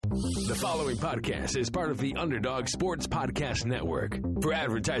The following podcast is part of the Underdog Sports Podcast Network. For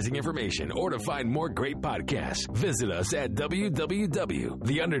advertising information or to find more great podcasts, visit us at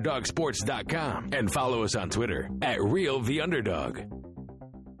www.theunderdogsports.com and follow us on Twitter at RealTheUnderdog.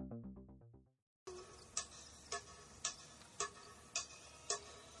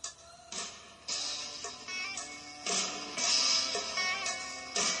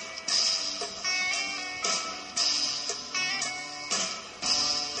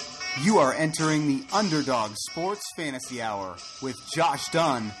 You are entering the Underdog Sports Fantasy Hour with Josh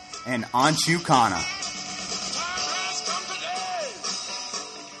Dunn and Anshu Khanna.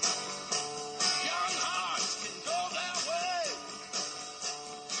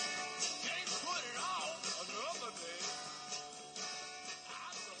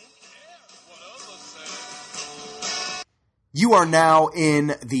 You are now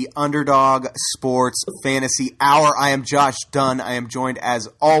in the Underdog Sports Fantasy Hour. I am Josh Dunn. I am joined, as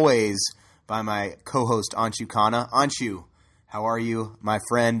always, by my co-host, Anshu Khanna. Anshu, how are you, my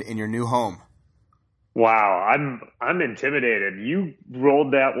friend, in your new home? Wow, I'm intimidated. You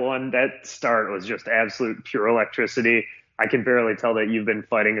rolled that one. That start was just absolute pure electricity. I can barely tell that you've been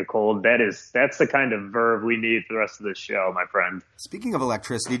fighting a cold. That's the kind of verve we need for the rest of this show, my friend. Speaking of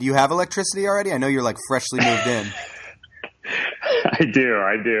electricity, do you have electricity already? I know you're freshly moved in. I do.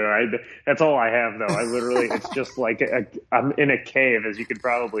 That's all I have, though. I literally, it's just I'm in a cave, as you could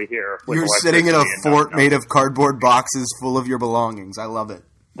probably hear. You're sitting in a fort made of cardboard boxes full of your belongings. I love it.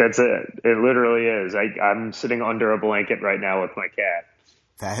 That's it. It literally is. I'm sitting under a blanket right now with my cat.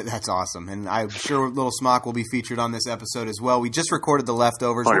 That's awesome. And I'm sure Little Smock will be featured on this episode as well. We just recorded The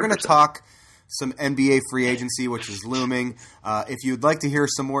Leftovers. 100%. We're going to talk some NBA free agency, which is looming. If you'd like to hear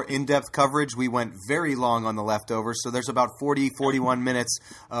some more in-depth coverage, we went very long on The Leftovers, so there's about 41 minutes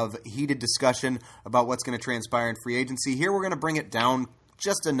of heated discussion about what's going to transpire in free agency. Here we're going to bring it down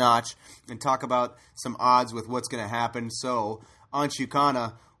just a notch and talk about some odds with what's going to happen. So, Anshu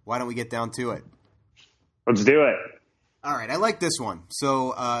Khanna, why don't we get down to it? Let's do it. All right, I like this one.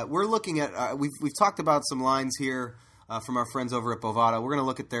 So we're looking at we've talked about some lines here from our friends over at Bovada. We're going to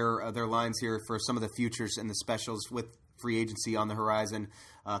look at their lines here for some of the futures and the specials with free agency on the horizon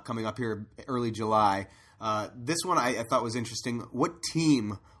coming up here early July. This one I thought was interesting. What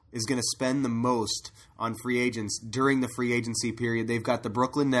team is going to spend the most on free agents during the free agency period? They've got the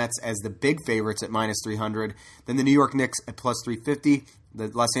Brooklyn Nets as the big favorites at minus 300, then the New York Knicks at plus 350, the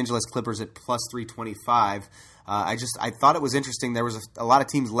Los Angeles Clippers at plus 325. I thought it was interesting. There was a lot of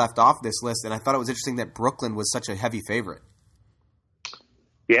teams left off this list, and I thought it was interesting that Brooklyn was such a heavy favorite.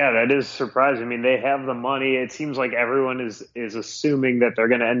 Yeah, that is surprising. I mean, they have the money. It seems like everyone is assuming that they're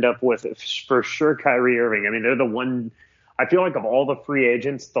going to end up with, for sure, Kyrie Irving. I mean, they're the one. I feel like of all the free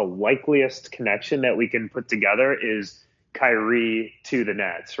agents, the likeliest connection that we can put together is Kyrie to the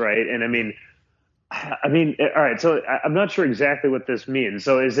Nets, right? And I mean, all right. So I'm not sure exactly what this means.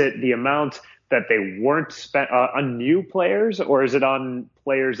 So is it the amount that they weren't spent on new players, or is it on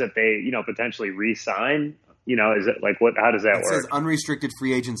players that they, potentially re-sign? Is it what? How does that work? It says unrestricted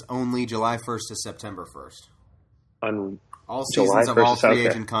free agents only, July 1st to September 1st. On all seasons of all free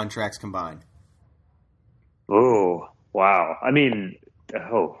agent contracts combined. Oh, wow! I mean,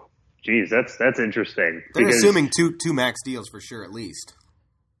 geez, that's interesting. They're assuming two max deals for sure, at least.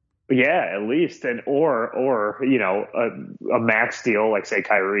 Yeah, at least, and or a max deal like say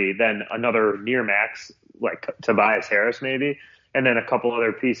Kyrie, then another near max like Tobias Harris maybe, and then a couple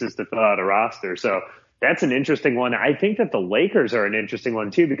other pieces to fill out a roster. So that's an interesting one. I think that the Lakers are an interesting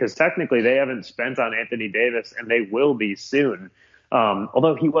one too, because technically they haven't spent on Anthony Davis, and they will be soon.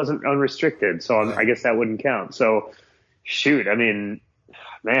 Although he wasn't unrestricted, so I guess that wouldn't count. So shoot, I mean.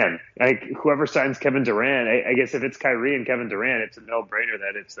 Man, whoever signs Kevin Durant, I guess if it's Kyrie and Kevin Durant, it's a no-brainer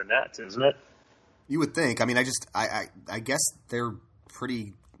that it's the Nets, isn't it? You would think. I mean, I guess they're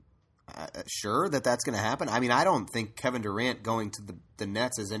pretty sure that that's going to happen. I mean, I don't think Kevin Durant going to the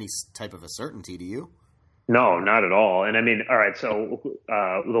Nets is any type of a certainty. Do you? No, not at all. And I mean, all right, so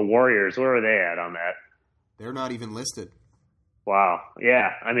the Warriors, where are they at on that? They're not even listed. Wow.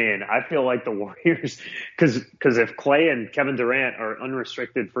 Yeah. I mean, I feel like the Warriors, because if Clay and Kevin Durant are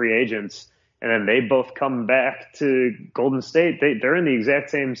unrestricted free agents and then they both come back to Golden State, they're in the exact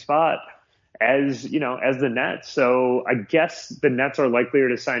same spot as the Nets. So I guess the Nets are likelier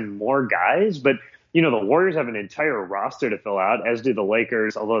to sign more guys, but the Warriors have an entire roster to fill out, as do the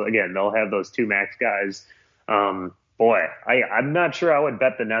Lakers. Although again, they'll have those two max guys. I'm not sure I would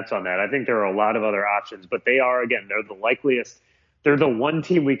bet the Nets on that. I think there are a lot of other options, but they're the likeliest. They're the one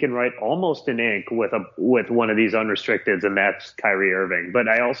team we can write almost in ink with one of these unrestricteds, and that's Kyrie Irving. But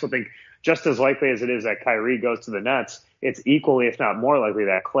I also think just as likely as it is that Kyrie goes to the Nets, it's equally, if not more likely,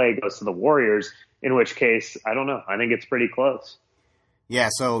 that Clay goes to the Warriors, in which case, I don't know. I think it's pretty close. Yeah,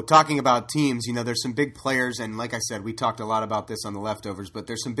 so talking about teams, there's some big players, and like I said, we talked a lot about this on the Leftovers, but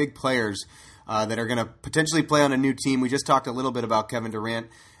there's some big players that are going to potentially play on a new team. We just talked a little bit about Kevin Durant.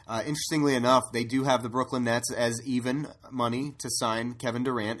 Interestingly enough, they do have the Brooklyn Nets as even money to sign Kevin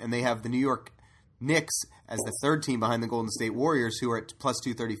Durant, and they have the New York Knicks as the third team behind the Golden State Warriors, who are at plus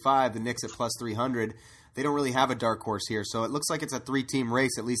 235, the Knicks at plus 300. They don't really have a dark horse here, so it looks like it's a three-team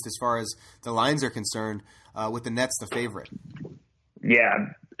race, at least as far as the lines are concerned, with the Nets the favorite. Yeah,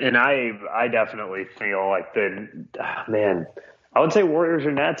 and I definitely feel like I would say Warriors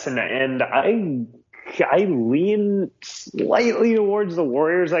or Nets, and I lean slightly towards the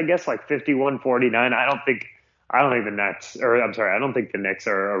Warriors, I guess, like 51-49. I don't think the Nets, or I'm sorry, I don't think the Knicks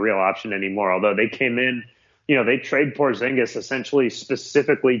are a real option anymore. Although they came in, they trade Porzingis essentially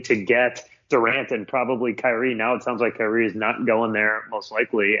specifically to get Durant and probably Kyrie. Now it sounds like Kyrie is not going there most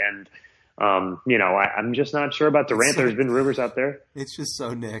likely, and I'm just not sure about Durant. There's been rumors out there. It's just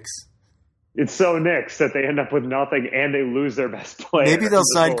so Knicks. It's so Knicks that they end up with nothing and they lose their best player. Maybe they'll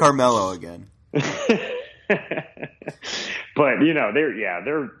sign Carmelo again. But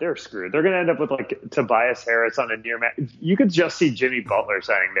they're screwed. They're going to end up with like Tobias Harris on a near match. You could just see Jimmy Butler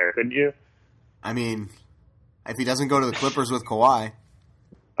signing there, couldn't you? I mean, if he doesn't go to the Clippers with Kawhi.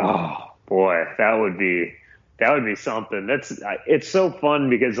 Oh boy, that would be something. It's so fun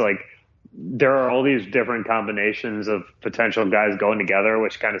because like there are all these different combinations of potential guys going together,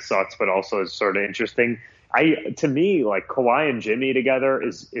 which kind of sucks, but also is sort of interesting. To me, like Kawhi and Jimmy together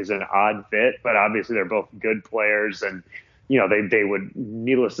is an odd fit, but obviously they're both good players, and they would,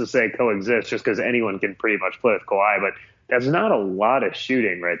 needless to say, coexist just because anyone can pretty much play with Kawhi. But that's not a lot of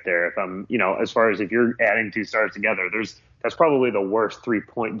shooting right there. If I'm, as far as if you're adding two stars together, that's probably the worst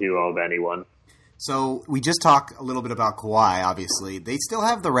 3-point duo of anyone. So we just talked a little bit about Kawhi, obviously. They still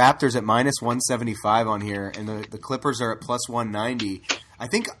have the Raptors at minus 175 on here, and the Clippers are at plus 190. I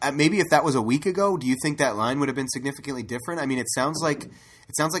think maybe if that was a week ago, do you think that line would have been significantly different? I mean, it sounds like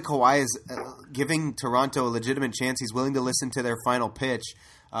Kawhi is giving Toronto a legitimate chance. He's willing to listen to their final pitch,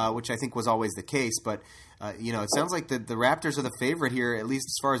 which I think was always the case. But it sounds like the Raptors are the favorite here, at least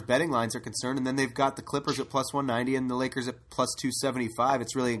as far as betting lines are concerned. And then they've got the Clippers at plus 190 and the Lakers at plus 275.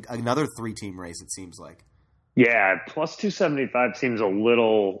 It's really another three-team race, it seems like. Yeah, plus 275 seems a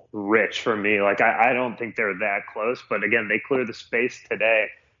little rich for me. Like, I don't think they're that close. But again, they clear the space today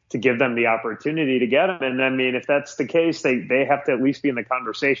to give them the opportunity to get them. And I mean, if that's the case, they have to at least be in the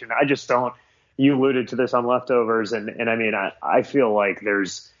conversation. I just don't. You alluded to this on Leftovers. And I mean, I feel like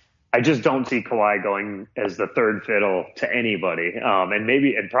I just don't see Kawhi going as the third fiddle to anybody.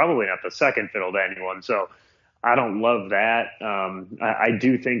 And probably not the second fiddle to anyone. So I don't love that. I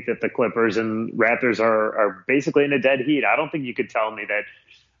do think that the Clippers and Raptors are basically in a dead heat. I don't think you could tell me that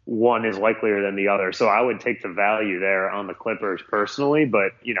one is likelier than the other. So I would take the value there on the Clippers personally.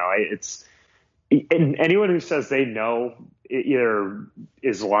 But, and anyone who says they know either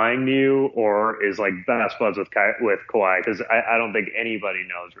is lying to you or is like best buds with Kawhi, because I don't think anybody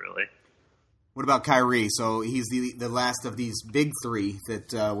knows really. What about Kyrie? So he's the last of these big three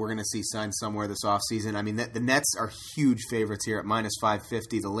that we're going to see signed somewhere this offseason. I mean, the Nets are huge favorites here at minus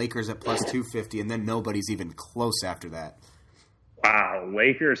 550. The Lakers at plus 250, and then nobody's even close after that. Wow,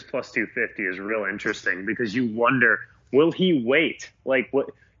 Lakers plus 250 is real interesting because you wonder, will he wait? Like,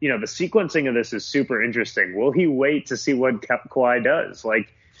 what? The sequencing of this is super interesting. Will he wait to see what Kawhi does?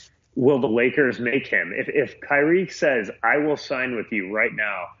 Like, will the Lakers make him? If Kyrie says, I will sign with you right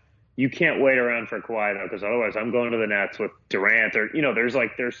now, you can't wait around for Kawhi, though, because otherwise I'm going to the Nets with Durant. Or,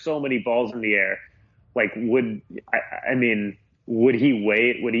 there's so many balls in the air. Like, would he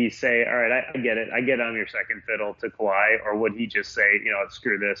wait? Would he say, all right, I get it. I get on your second fiddle to Kawhi? Or would he just say,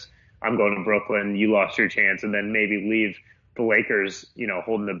 screw this. I'm going to Brooklyn. You lost your chance. And then maybe leave the Lakers,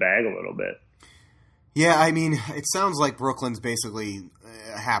 holding the bag a little bit. Yeah, I mean, it sounds like Brooklyn's basically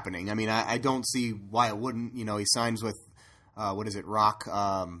happening. I mean, I don't see why it wouldn't. He signs with, Rock?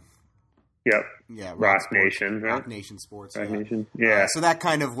 Yep. Yeah, Rock Nation. Rock Nation Sports. Rock yeah. Nation. Yeah. So that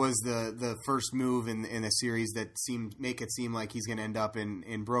kind of was the first move in a series that make it seem like he's going to end up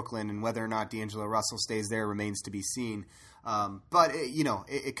in Brooklyn, and whether or not D'Angelo Russell stays there remains to be seen. But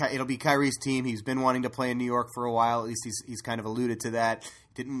it'll be Kyrie's team. He's been wanting to play in New York for a while. At least he's kind of alluded to that.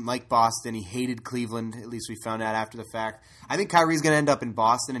 Didn't like Boston. He hated Cleveland. At least we found out after the fact. I think Kyrie's going to end up in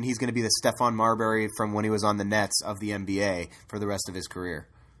Boston, and he's going to be the Stephon Marbury from when he was on the Nets of the NBA for the rest of his career.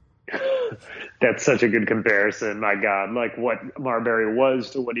 That's such a good comparison. My God, like what Marbury was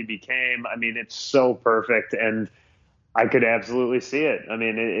to what he became. I mean, it's so perfect. And I could absolutely see it. I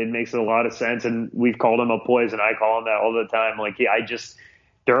mean, it makes a lot of sense, and we've called him a poison. I call him that all the time. Like,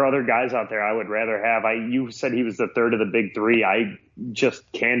 there are other guys out there I would rather have. You said he was the third of the big three. I just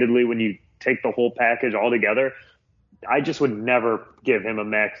candidly, when you take the whole package all together, I just would never give him a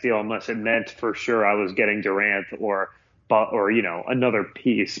max deal unless it meant for sure I was getting Durant or another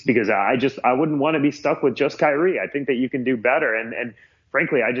piece, because I wouldn't want to be stuck with just Kyrie. I think that you can do better, and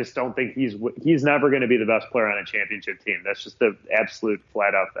frankly, I just don't think he's never going to be the best player on a championship team. That's just the absolute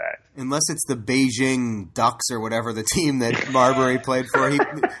flat out fact. Unless it's the Beijing Ducks or whatever, the team that Marbury played for, the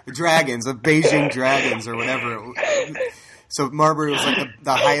Beijing Dragons or whatever. So Marbury was like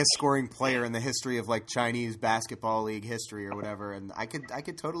the highest scoring player in the history of like Chinese basketball league history or whatever, and I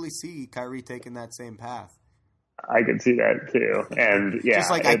could totally see Kyrie taking that same path. I could see that too, and yeah, just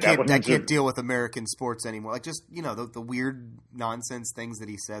like I can't deal with American sports anymore. Like just the weird nonsense things that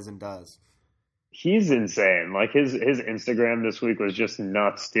he says and does. He's insane. Like his Instagram this week was just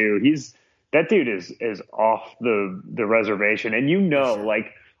nuts too. That dude is off the reservation, and sure.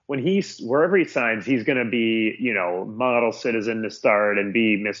 like when wherever he signs, he's going to be model citizen to start and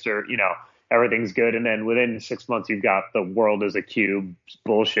be Mr. Everything's good, and then within 6 months you've got the world is a cube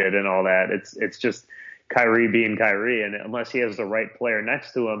bullshit and all that. It's just Kyrie being Kyrie, and unless he has the right player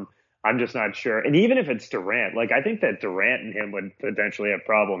next to him, I'm just not sure. And even if it's Durant, like I think that Durant and him would potentially have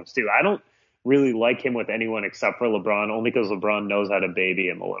problems too. I don't really like him with anyone except for LeBron, only because LeBron knows how to baby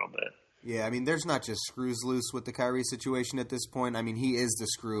him a little bit. Yeah, I mean, there's not just screws loose with the Kyrie situation at this point. I mean, he is the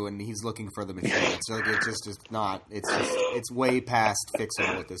screw, and he's looking for the machine. So like, it's just is not. It's way past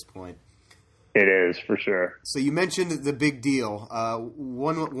fixable at this point. It is, for sure. So you mentioned the big deal.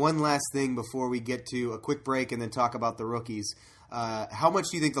 One last thing before we get to a quick break and then talk about the rookies. How much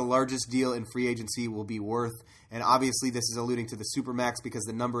do you think the largest deal in free agency will be worth? And obviously this is alluding to the Supermax because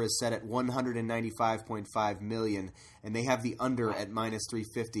the number is set at $195.5 million, and they have the under at minus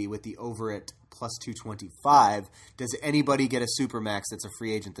 350 with the over at plus 225. Does anybody get a Supermax that's a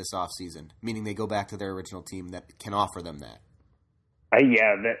free agent this offseason? Meaning they go back to their original team that can offer them that.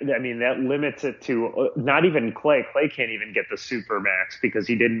 That limits it to not even Clay. Clay can't even get the super max because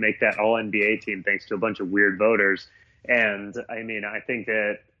he didn't make that All NBA team thanks to a bunch of weird voters. And I mean, I think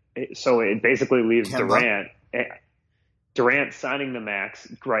that it basically leaves Kemba. Durant signing the max.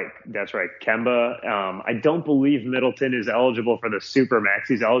 Right, that's right. Kemba. I don't believe Middleton is eligible for the super max.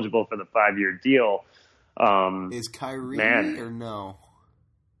 He's eligible for the 5-year deal. Is Kyrie or no?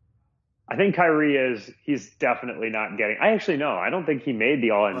 I think Kyrie is. He's definitely not getting. I actually know. I don't think he made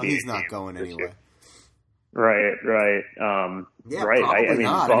the All NBA. Well, he's not going anyway. Right. Yeah, right. Probably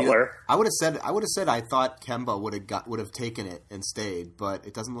not. Butler. I would have said I thought Kemba would have taken it and stayed, but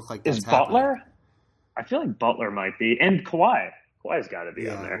it doesn't look like that's happening. Butler? I feel like Butler might be, and Kawhi. Kawhi's got to be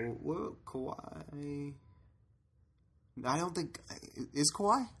on there. Well, Kawhi. I don't think is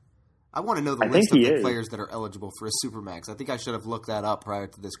Kawhi. I want to know the list of the players that are eligible for a Supermax. I think I should have looked that up prior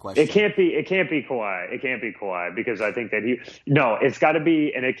to this question. It can't be Kawhi. It can't be Kawhi because I think that it's got to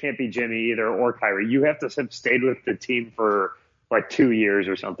be, and it can't be Jimmy either or Kyrie. You have to have stayed with the team for like 2 years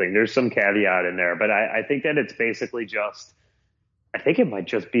or something. There's some caveat in there, but I think that it's basically I think it might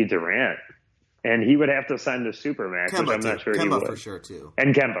just be Durant, and he would have to sign the Supermax, which I'm not sure he would. Kemba for sure too,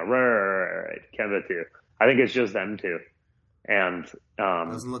 and Kemba, right, Kemba too. I think it's just them two. And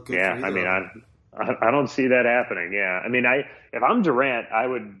doesn't look good yeah, for I either. mean, I don't see that happening. Yeah, I mean, if I'm Durant, I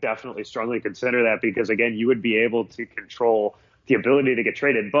would definitely strongly consider that because again, you would be able to control the ability to get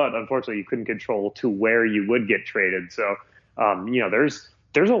traded, but unfortunately, you couldn't control to where you would get traded. So,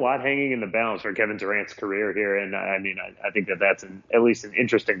 there's a lot hanging in the balance for Kevin Durant's career here, and I mean, I think that's at least an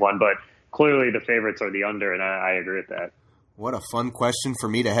interesting one. But clearly, the favorites are the under, and I agree with that. What a fun question for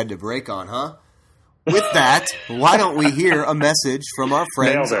me to head to break on, huh? With that, why don't we hear a message from our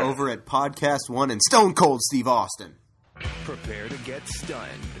friends over at Podcast One and Stone Cold Steve Austin? Prepare to get stunned.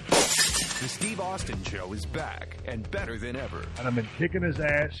 The Steve Austin Show is back and better than ever. And I've been kicking his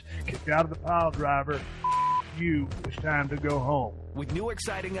ass, kicked out of the pile driver. You, it's time to go home. With new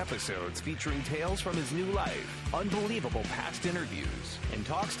exciting episodes featuring tales from his new life, unbelievable past interviews, and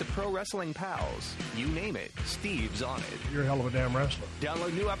talks to pro wrestling pals. You name it, Steve's on it. You're a hell of a damn wrestler.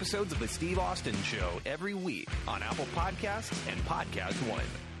 Download new episodes of The Steve Austin Show every week on Apple Podcasts and Podcast One.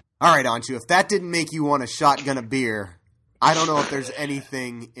 All right, Anshu, if that didn't make you want to shotgun a beer, I don't know if there's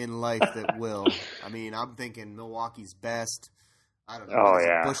anything in life that will. I mean, I'm thinking Milwaukee's Best. I don't know. Oh,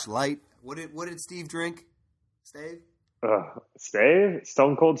 yeah. Busch Light. What did Steve drink? Stave? Stave?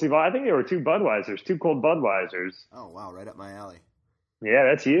 Stone Cold Steve. I think there were 2 Budweisers, 2 cold Budweisers. Oh, wow. Right up my alley. Yeah,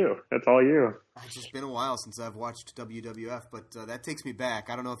 that's you. That's all you. It's just been a while since I've watched WWF, but that takes me back.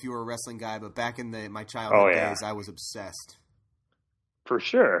 I don't know if you were a wrestling guy, but back in my childhood days, I was obsessed. For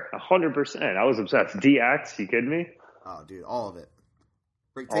sure, 100%. I was obsessed. DX, you kidding me? Oh, dude, all of it.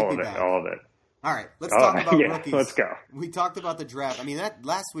 All of it. All right, let's talk about rookies. Let's go. We talked about the draft. I mean, that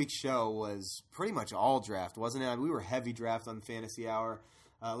last week's show was pretty much all draft, wasn't it? I mean, we were heavy draft on Fantasy Hour.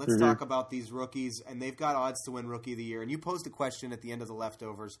 Let's talk about these rookies, and they've got odds to win Rookie of the Year. And you posed a question at the end of the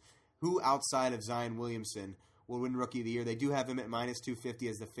leftovers: who outside of Zion Williamson will win Rookie of the Year? They do have him at minus 250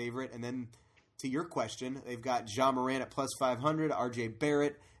 as the favorite, and then to your question, they've got Ja Morant at plus 500, R.J.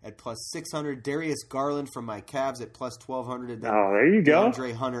 Barrett at plus 600, Darius Garland from my Cavs at plus 1,200. There you go.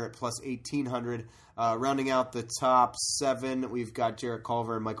 DeAndre Hunter at plus 1,800. Rounding out the top 7, we've got Jarrett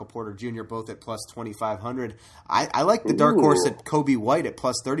Culver and Michael Porter Jr. both at plus 2,500. I like the dark horse at Kobe White at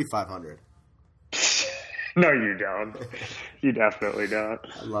plus 3,500. No, you don't. You definitely don't.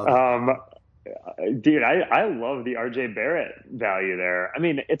 I love it. Dude, I love the RJ Barrett value there. I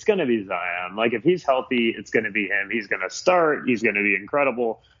mean, it's going to be Zion. Like, if he's healthy, it's going to be him. He's going to start. He's going to be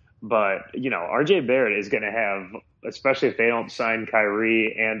incredible. But, RJ Barrett is going to have, especially if they don't sign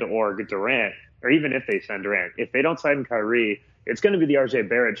Kyrie and or Durant, or even if they sign Durant, if they don't sign Kyrie, it's going to be the RJ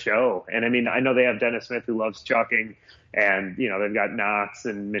Barrett show. And, I mean, I know they have Dennis Smith who loves chucking, and, they've got Knox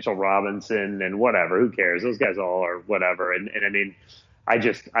and Mitchell Robinson and whatever. Who cares? Those guys all are whatever. And I mean, I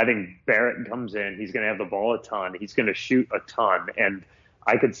think Barrett comes in, he's going to have the ball a ton, he's going to shoot a ton, and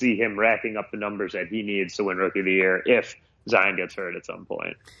I could see him racking up the numbers that he needs to win Rookie of the Year if Zion gets hurt at some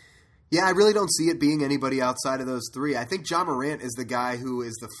point. Yeah, I really don't see it being anybody outside of those three. I think Ja Morant is the guy who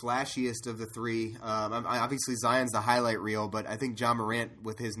is the flashiest of the three. Obviously, Zion's the highlight reel, but I think Ja Morant,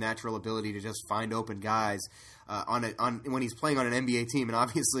 with his natural ability to just find open guys when he's playing on an NBA team, and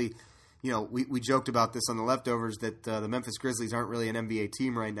obviously, we joked about this on the leftovers that the Memphis Grizzlies aren't really an NBA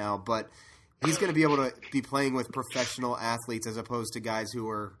team right now, but he's going to be able to be playing with professional athletes as opposed to guys who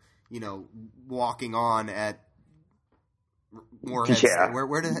are, walking on at Moorhead. Yeah. State.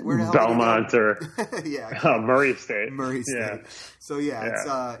 Where the hell Belmont or Murray State. Murray State. Yeah.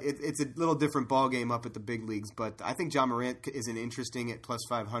 So it's a little different ball game up at the big leagues, but I think Ja Morant is an interesting at plus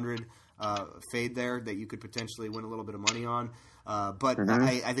 500 fade there that you could potentially win a little bit of money on. But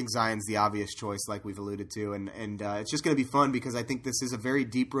I think Zion's the obvious choice, like we've alluded to, and it's just going to be fun because I think this is a very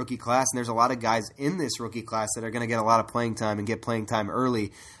deep rookie class, and there's a lot of guys in this rookie class that are going to get a lot of playing time and get playing time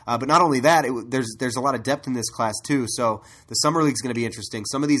early. But not only that, there's a lot of depth in this class too. So the summer league's going to be interesting.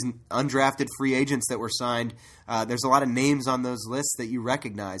 Some of these undrafted free agents that were signed, there's a lot of names on those lists that you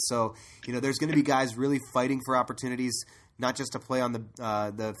recognize. So there's going to be guys really fighting for opportunities, not just to play on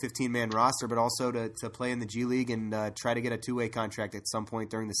the 15-man roster, but also to play in the G League and try to get a two-way contract at some point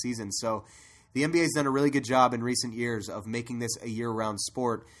during the season. So the NBA's done a really good job in recent years of making this a year-round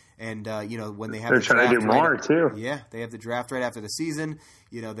sport. And, when they have they're trying to do more, too. Yeah, they have the draft right after the season.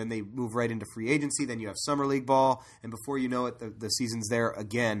 Then they move right into free agency. Then you have summer league ball. And before you know it, the season's there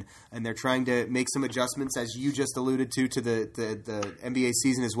again. And they're trying to make some adjustments, as you just alluded to the NBA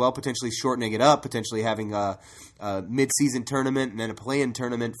season as well, potentially shortening it up, potentially having a mid-season tournament and then a play-in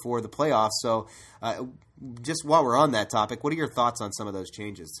tournament for the playoffs. So just while we're on that topic, what are your thoughts on some of those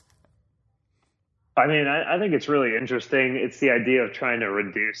changes? I mean, I think it's really interesting. It's the idea of trying to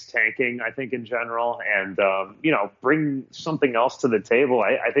reduce tanking, I think, in general, and, bring something else to the table.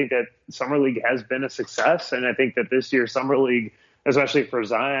 I think that Summer League has been a success, and I think that this year's Summer League, especially for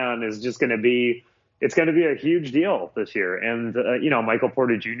Zion, is just going to be a huge deal this year. And, Michael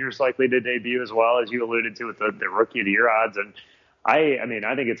Porter Jr. is likely to debut as well, as you alluded to with the Rookie of the Year odds. And I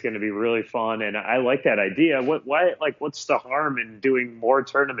think it's going to be really fun, and I like that idea. What's the harm in doing more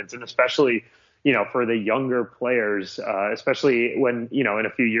tournaments, and especially – for the younger players, especially when, in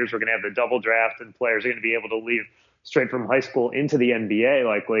a few years we're going to have the double draft and players are going to be able to leave straight from high school into the NBA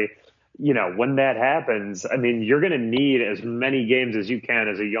likely. When that happens, I mean, you're going to need as many games as you can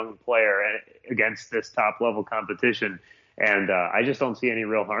as a young player against this top level competition. And I just don't see any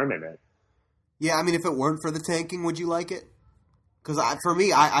real harm in it. Yeah, I mean, if it weren't for the tanking, would you like it? Because for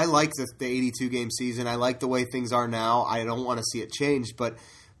me, I like the 82-game season. I like the way things are now. I don't want to see it change, but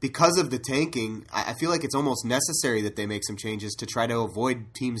because of the tanking, I feel like it's almost necessary that they make some changes to try to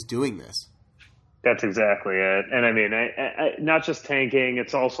avoid teams doing this. That's exactly it. And I mean, not just tanking,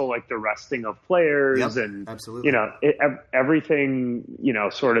 it's also like the resting of players and, absolutely. Everything,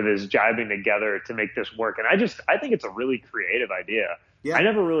 sort of is jiving together to make this work. And I think it's a really creative idea. Yeah. I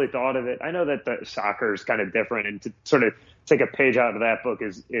never really thought of it. I know that the soccer is kind of different, and to sort of take a page out of that book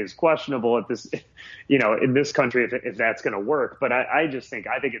is questionable at this, in this country if that's going to work. But I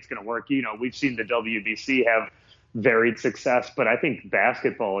think it's going to work. We've seen the WBC have varied success. But I think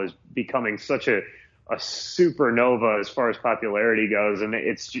basketball is becoming such a supernova as far as popularity goes, and I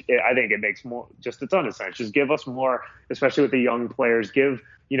think it makes just a ton of sense. Just give us more, especially with the young players. Give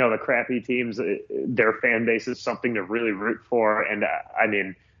the crappy teams, their fan bases, something to really root for. And I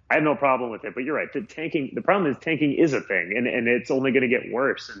mean, I have no problem with it, but you're right. The problem is tanking is a thing, and it's only going to get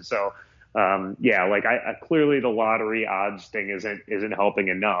worse. And so, clearly the lottery odds thing isn't helping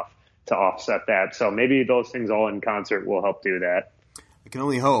enough to offset that. So maybe those things all in concert will help do that. I can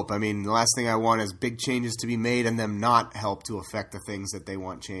only hope. I mean, the last thing I want is big changes to be made and them not help to affect the things that they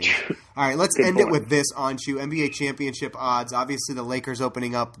want changed. All right, let's end it with this, Anshu. NBA championship odds. Obviously, the Lakers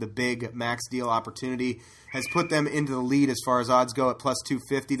opening up the big max deal opportunity has put them into the lead as far as odds go at plus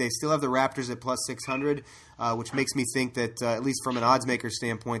 250. They still have the Raptors at plus 600, which makes me think that, at least from an odds maker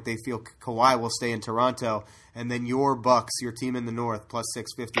standpoint, they feel Kawhi will stay in Toronto. And then your Bucks, your team in the North, plus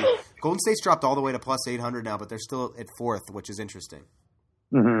 650. Golden State's dropped all the way to plus 800 now, but they're still at fourth, which is interesting.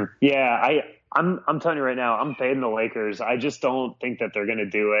 Mm-hmm. Yeah, I'm telling you right now, I'm fading the Lakers. I just don't think that they're going to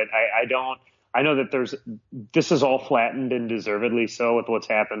do it. I know that this is all flattened and deservedly so with what's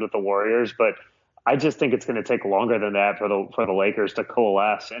happened with the Warriors, but I just think it's going to take longer than that for the Lakers to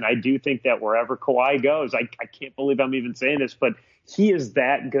coalesce. And I do think that wherever Kawhi goes, I can't believe I'm even saying this, but he is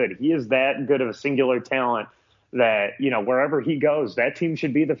that good. He is that good of a singular talent that, wherever he goes, that team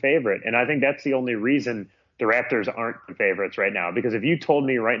should be the favorite. And I think that's the only reason the Raptors aren't the favorites right now. Because if you told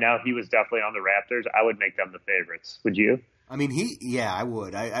me right now he was definitely on the Raptors, I would make them the favorites. Would you? I mean, I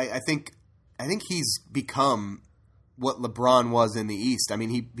would. I think he's become what LeBron was in the East. I mean,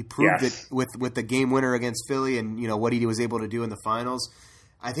 he proved it with the game winner against Philly and, what he was able to do in the finals.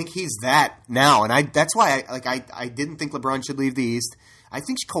 I think he's that now. And that's why I didn't think LeBron should leave the East. I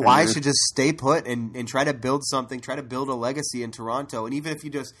think Kawhi should just stay put and try to build something, try to build a legacy in Toronto. And even if he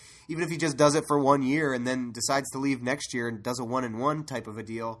just does it for 1 year and then decides to leave next year and does a 1-and-1 type of a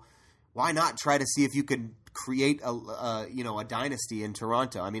deal, why not try to see if you could create a dynasty in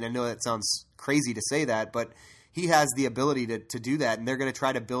Toronto? I mean, I know that sounds crazy to say that, but he has the ability to do that, and they're going to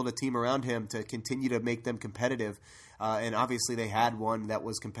try to build a team around him to continue to make them competitive. And obviously they had one that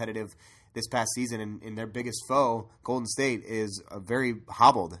was competitive this past season, and their biggest foe, Golden State, is very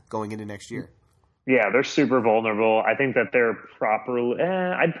hobbled going into next year. Yeah, they're super vulnerable. I think that they're properly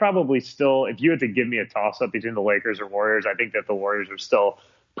I'd probably still, if you had to give me a toss-up between the Lakers or Warriors, I think that the Warriors are still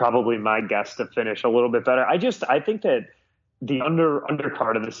probably my guess to finish a little bit better. I think that the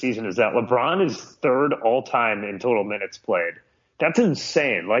undercard of the season is that LeBron is third all-time in total minutes played. That's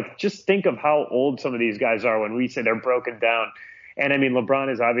insane. Just think of how old some of these guys are when we say they're broken down. And I mean,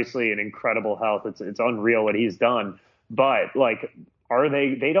 LeBron is obviously in incredible health. It's unreal what he's done. But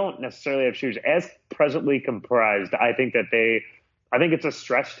they don't necessarily have shoes as presently comprised. I think it's a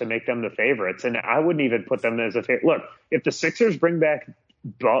stretch to make them the favorites. And I wouldn't even put them as a favorite. Look, if the Sixers bring back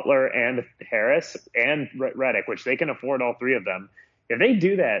Butler and Harris and Redick, which they can afford all three of them, if they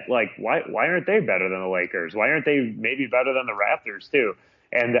do that, why aren't they better than the Lakers? Why aren't they maybe better than the Raptors too?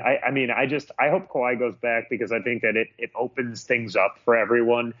 And I hope Kawhi goes back because I think that it opens things up for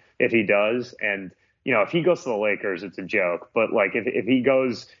everyone if he does. And, if he goes to the Lakers, it's a joke. But if he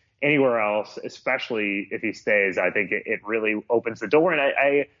goes anywhere else, especially if he stays, I think it really opens the door. And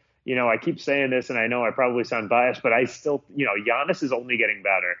I keep saying this, and I know I probably sound biased, but I still, Giannis is only getting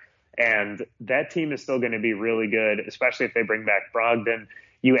better. And that team is still going to be really good, especially if they bring back Brogdon.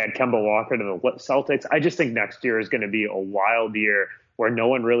 You add Kemba Walker to the Celtics. I just think next year is going to be a wild year where no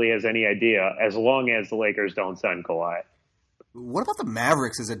one really has any idea, as long as the Lakers don't sign Kawhi. What about the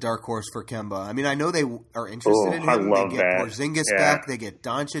Mavericks as a dark horse for Kemba? I mean, I know they are interested in him. I love they get that. Porzingis back. They get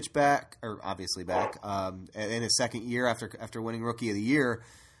Doncic back, or obviously back, in his second year after winning Rookie of the Year.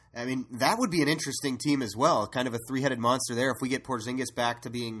 I mean, that would be an interesting team as well. Kind of a three-headed monster there. If we get Porzingis back to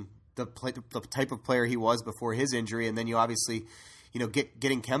being the type of player he was before his injury, and then you obviously,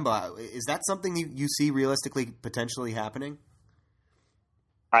 getting Kemba, is that something you see realistically potentially happening?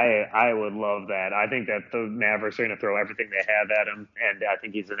 I would love that. I think that the Mavericks are going to throw everything they have at him, and I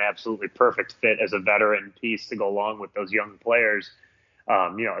think he's an absolutely perfect fit as a veteran piece to go along with those young players.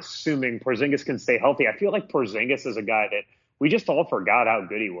 Assuming Porzingis can stay healthy. I feel like Porzingis is a guy that we just all forgot how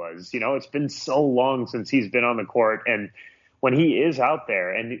good he was. It's been so long since he's been on the court, and when he is out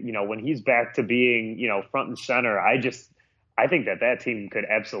there and, when he's back to being, front and center, I think that team could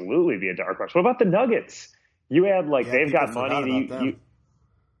absolutely be a dark horse. What about the Nuggets? You had they've got money.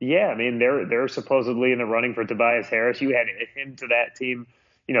 Yeah, I mean, they're supposedly in the running for Tobias Harris. You had him to that team.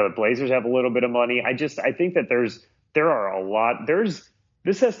 The Blazers have a little bit of money. I think that there are a lot.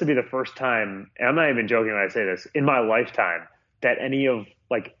 This has to be the first time, and I'm not even joking when I say this, in my lifetime that any of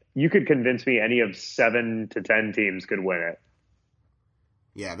you could convince me any of 7 to 10 teams could win it.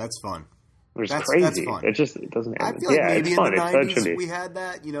 Yeah, that's fun. It's crazy. That's fun. It doesn't happen. I feel like maybe it's in fun. the It should 90s be. we had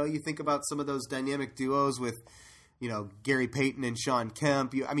that. You know, you think about some of those dynamic duos with, you know, Gary Payton and Sean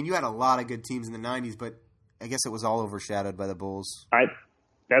Kemp. You had a lot of good teams in the 90s, but I guess it was all overshadowed by the Bulls.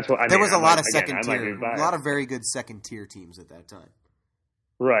 There was a lot of second tier, a lot of very good second tier teams at that time.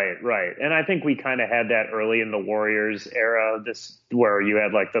 Right. And I think we kind of had that early in the Warriors era, where you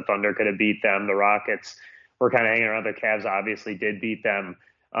had like the Thunder could have beat them. The Rockets were kind of hanging around. The Cavs obviously did beat them.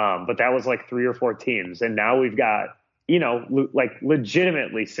 But that was like 3 or 4 teams. And now we've got, you know, like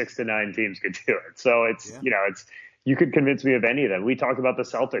legitimately 6 to 9 teams could do it. So it's, you know, you could convince me of any of them. We talked about the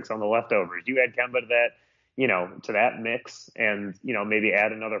Celtics on the leftovers. You add Kemba to that, you know, to that mix and, you know, maybe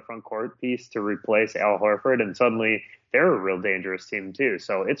add another front court piece to replace Al Horford. And suddenly they're a real dangerous team too.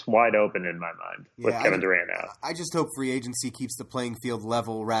 So it's wide open in my mind with Kevin Durant out. I just hope free agency keeps the playing field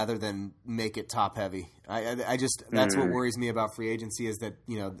level rather than make it top heavy. That's what worries me about free agency is that,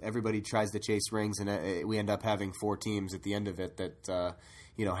 you know, everybody tries to chase rings and we end up having 4 teams at the end of it that,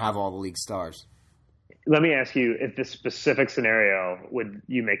 you know, have all the league stars. Let me ask you, if this specific scenario, would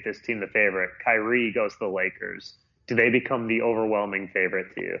you make this team the favorite? Kyrie goes to the Lakers. Do they become the overwhelming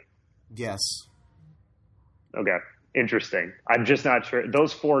favorite to you? Yes. Okay. Interesting. I'm just not sure.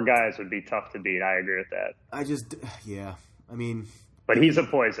 Those 4 guys would be tough to beat. I agree with that. I mean. But he's a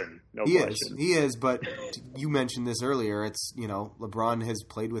poison. No question. He is, but you mentioned this earlier. It's, you know, LeBron has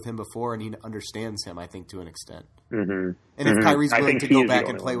played with him before and he understands him, I think, to an extent. Mm-hmm. And if Kyrie's willing to go back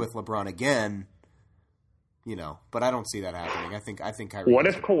and play with LeBron again, you know, but I don't see that happening. I think Kyrie. What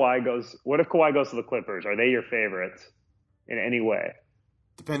if Kawhi goes to the Clippers? Are they your favorites in any way?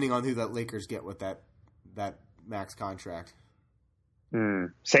 Depending on who that Lakers get with that max contract.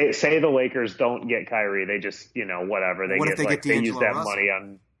 Say the Lakers don't get Kyrie. They just, you know, whatever. They use that Russell? money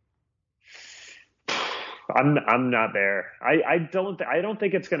on. I'm not there. I don't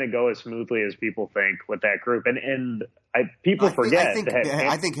think it's going to go as smoothly as people think with that group. And people forget.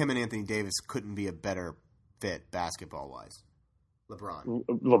 I think him and Anthony Davis couldn't be a better fit basketball wise.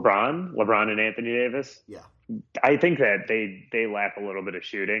 LeBron and Anthony Davis. Yeah. I think that they lack a little bit of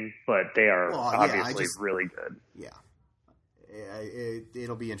shooting, but they are obviously really good. Yeah.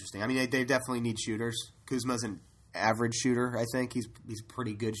 It'll be interesting. I mean, they definitely need shooters. Kuzma's an average shooter, I think. He's a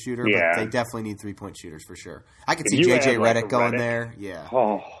pretty good shooter, but they definitely need 3-point shooters for sure. I could see JJ Redick going there. Yeah.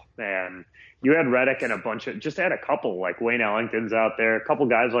 Oh, man. You had Redick and just add a couple, like Wayne Ellington's out there, a couple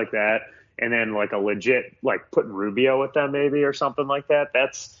guys like that, and then like a legit, like putting Rubio with them maybe or something like that.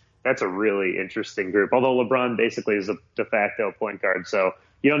 That's a really interesting group. Although LeBron basically is a de facto point guard, so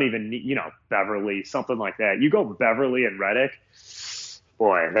you don't even need, you know, Beverly, something like that. You go Beverly and Redick,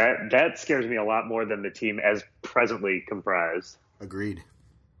 boy, that scares me a lot more than the team as presently comprised. Agreed.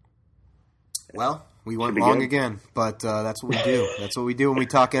 Well, we went long again, but that's what we do. That's what we do when we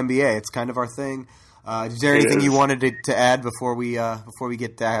talk NBA. It's kind of our thing. Is there anything you wanted to add before we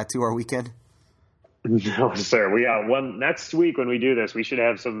get to our weekend? No, sir. We got one next week when we do this. We should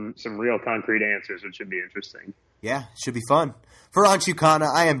have some real concrete answers, which should be interesting. Yeah, should be fun. For Anshu Khanna,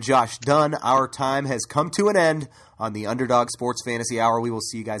 I am Josh Dunn. Our time has come to an end on the Underdog Sports Fantasy Hour. We will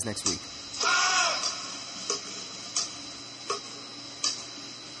see you guys next week.